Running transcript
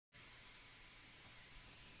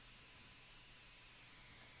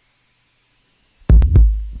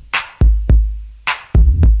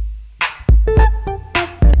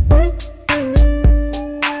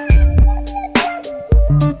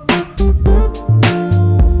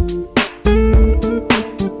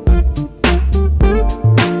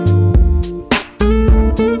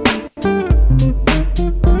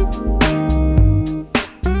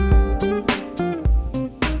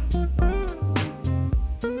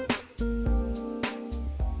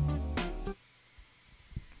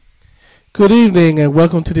Good evening and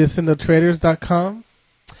welcome to the AscendoTraders.com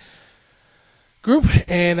group.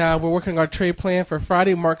 And we're working on our trade plan for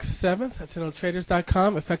Friday, March 7th at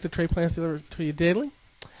AscendoTraders.com. Effective trade plans delivered to you daily.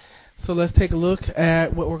 So let's take a look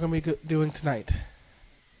at what we're going to be doing tonight.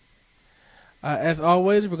 As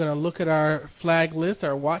always, we're going to look at our flag list,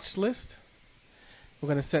 our watch list. We're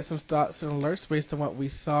going to set some thoughts and alerts based on what we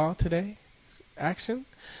saw today. Action.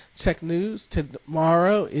 Check news.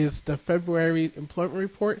 Tomorrow is the February employment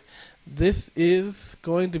report. This is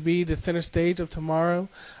going to be the center stage of tomorrow.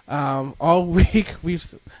 All week we've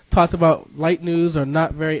talked about light news or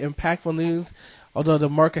not very impactful news. Although the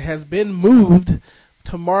market has been moved,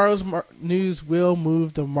 tomorrow's news will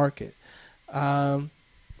move the market. I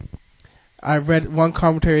read one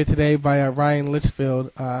commentary today by Ryan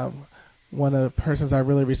Litchfield, one of the persons I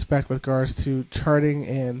really respect with regards to charting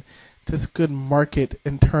and just good market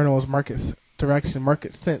internals, market direction,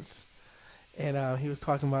 market sense. And he was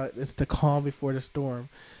talking about it's the calm before the storm,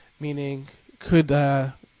 meaning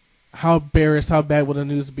how bearish, how bad will the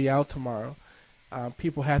news be out tomorrow?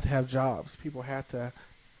 People have to have jobs. People have to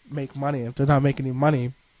make money. If they're not making any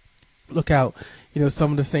money, look out.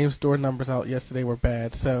 Some of the same store numbers out yesterday were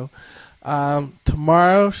bad. So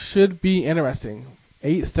tomorrow should be interesting.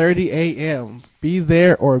 8:30 a.m. Be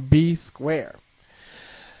there or be square.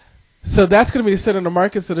 So that's going to be the center of the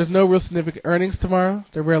market. So there's no real significant earnings tomorrow.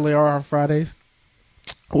 There rarely are on Fridays.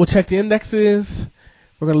 We'll check the indexes.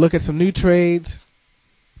 We're going to look at some new trades,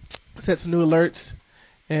 set some new alerts,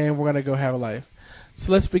 and we're going to go have a life.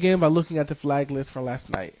 So let's begin by looking at the flag list from last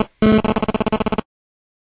night.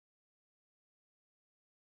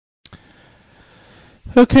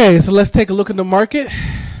 Okay, so let's take a look at the market.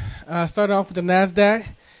 Starting off with the NASDAQ.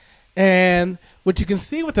 And what you can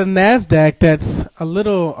see with the NASDAQ that's a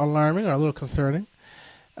little alarming or a little concerning.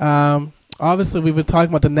 Obviously, we've been talking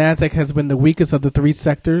about the NASDAQ has been the weakest of the three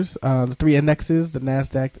sectors, the three indexes, the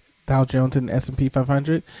NASDAQ, Dow Jones, and S&P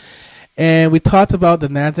 500. And we talked about the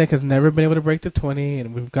NASDAQ has never been able to break the 20,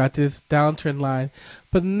 and we've got this downtrend line.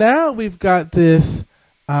 But now we've got this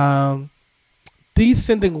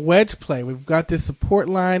descending wedge play. We've got this support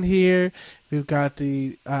line here. We've got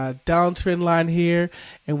the downtrend line here,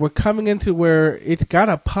 and we're coming into where it's got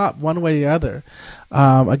to pop one way or the other.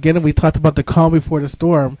 Again, we talked about the calm before the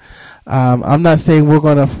storm. I'm not saying we're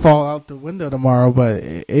going to fall out the window tomorrow, but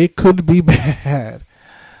it could be bad.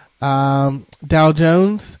 Dow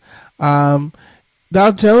Jones. Dow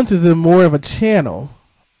Jones is in more of a channel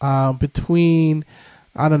between,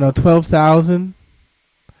 12,000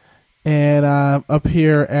 and up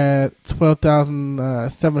here at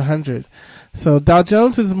 12,700. So Dow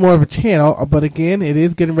Jones is more of a channel, but again, it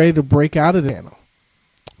is getting ready to break out of the channel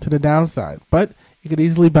to the downside, but it could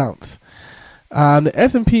easily bounce. The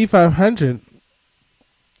S&P 500,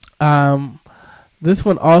 this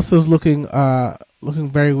one also is looking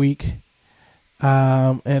very weak,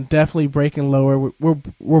 and definitely breaking lower.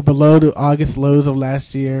 We're below the August lows of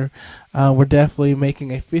last year. We're definitely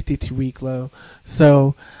making a 52-week low.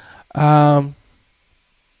 So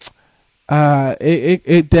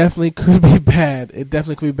it definitely could be bad. It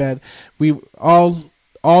definitely could be bad. We all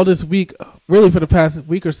this week, really for the past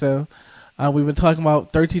week or so, we've been talking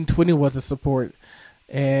about 1320 was a support,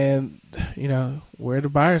 and where the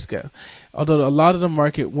buyers go. Although a lot of the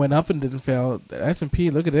market went up and didn't fail, the S&P,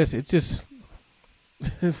 look at this, it just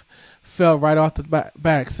fell right off the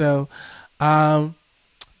back. So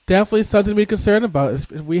definitely something to be concerned about.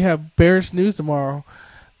 If we have bearish news tomorrow,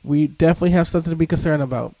 we definitely have something to be concerned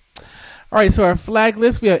about. All right, so our flag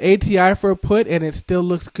list, we have ATI for a put, and it still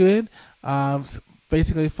looks good.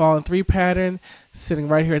 Basically, falling three pattern, sitting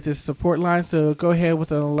right here at this support line. So go ahead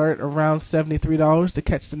with an alert around $73 to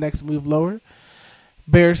catch the next move lower.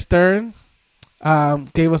 Bear Stearns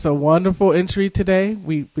gave us a wonderful entry today.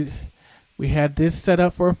 We had this set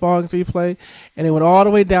up for a falling three play, and it went all the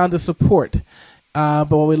way down to support. But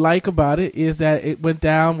what we like about it is that it went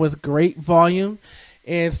down with great volume.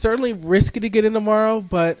 And certainly risky to get in tomorrow,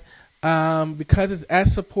 but because it's at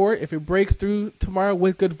support, if it breaks through tomorrow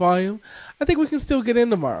with good volume, I think we can still get in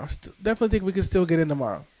tomorrow. Definitely think we can still get in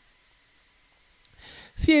tomorrow.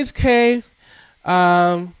 CHK,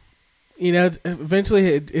 eventually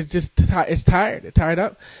it's tired. It's tired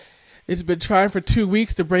up. It's been trying for 2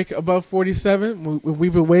 weeks to break above 47.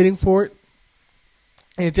 We've been waiting for it,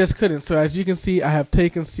 and it just couldn't. So as you can see, I have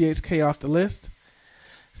taken CHK off the list.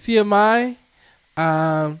 CMI.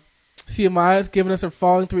 CMI is giving us a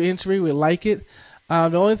falling through entry. We like it.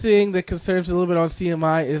 The only thing that concerns a little bit on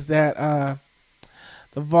CMI is that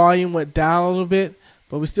the volume went down a little bit,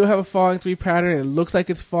 but we still have a falling three pattern. It looks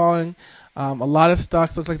like it's falling A lot of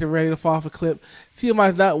stocks looks like they're ready to fall off a cliff. CMI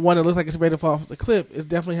is not one that looks like it's ready to fall off the cliff. It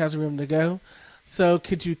definitely has room to go. So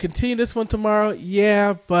could you continue this one tomorrow?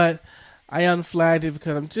 Yeah, but I unflagged it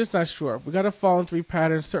because I'm just not sure. We got a fall in 3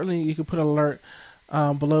 pattern. Certainly you could put an alert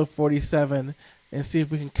below 47 and see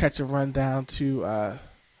if we can catch a run down to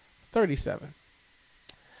 37.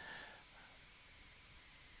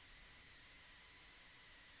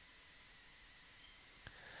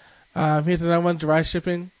 Here's another one, dry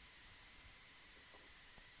shipping.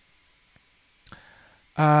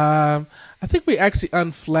 I think we actually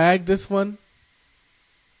unflagged this one,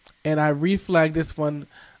 and I reflagged this one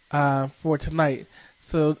for tonight.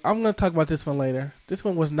 So I'm going to talk about this one later. This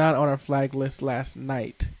one was not on our flag list last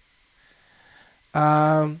night.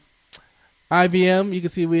 IBM, you can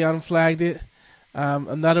see we unflagged it.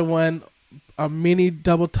 Another one, a mini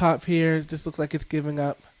double top here. Just looks like it's giving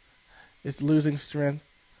up. It's losing strength.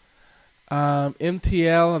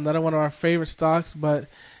 MTL, another one of our favorite stocks, but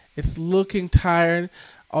it's looking tired.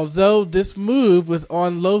 Although this move was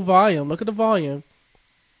on low volume. Look at the volume.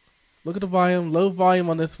 Look at the volume. Low volume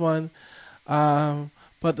on this one.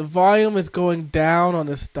 But the volume is going down on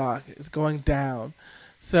this stock. It's going down.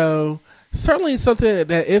 So certainly something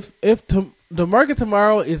that if the market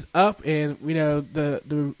tomorrow is up and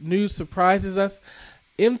the news surprises us,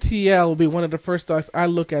 MTL will be one of the first stocks I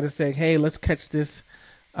look at and saying, hey, let's catch this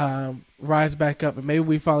rise back up, and maybe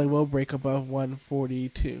we finally will break above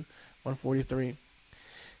 142, 143.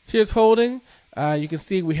 Sears Holding, you can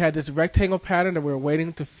see we had this rectangle pattern that we're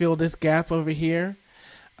waiting to fill this gap over here,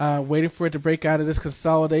 waiting for it to break out of this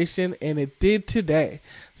consolidation, and it did today.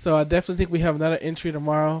 So I definitely think we have another entry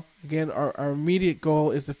tomorrow. Again, our immediate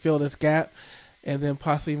goal is to fill this gap and then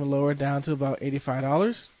possibly even lower down to about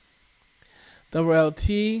 $85.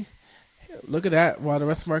 WLT, look at that. While the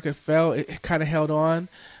rest of the market fell, it kind of held on.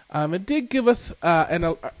 It did give us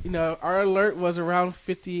our alert was around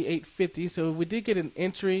 58.50, so we did get an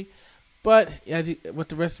entry. But with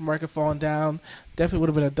the rest of the market falling down, definitely would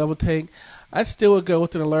have been a double take. I still would go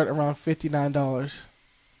with an alert around $59,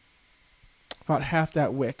 about half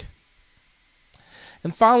that wick.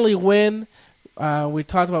 And finally, Win. We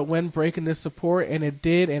talked about Win breaking this support, and it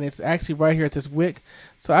did, and it's actually right here at this wick.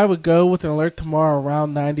 So I would go with an alert tomorrow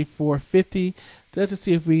around 94.50 just to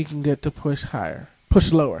see if we can get to push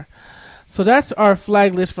lower. So that's our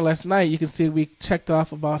flag list for last night. You can see we checked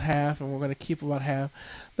off about half, and we're going to keep about half.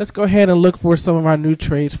 Let's go ahead and look for some of our new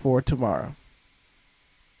trades for tomorrow.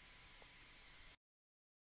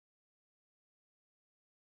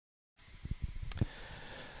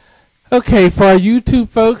 Okay, for our YouTube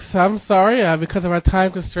folks, I'm sorry, because of our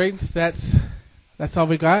time constraints, that's all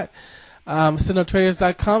we got.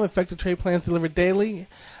 SendOTraders.com, effective trade plans delivered daily.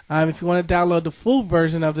 If you want to download the full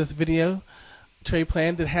version of this video trade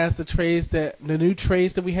plan that has the new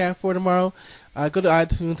trades that we have for tomorrow, go to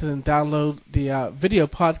iTunes and download the video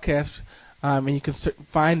podcast, and you can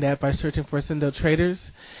find that by searching for Sendo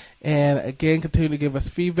Traders. And again, continue to give us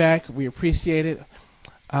feedback. We appreciate it.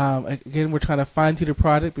 Again, we're trying to fine-tune the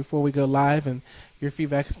product before we go live, and your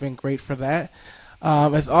feedback has been great for that.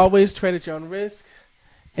 As always, trade at your own risk,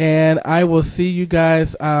 and I will see you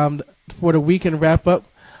guys for the weekend wrap-up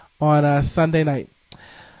on Sunday night.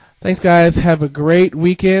 Thanks, guys. Have a great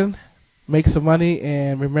weekend. Make some money,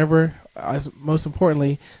 and remember, most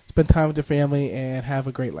importantly, spend time with your family and have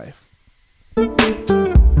a great life.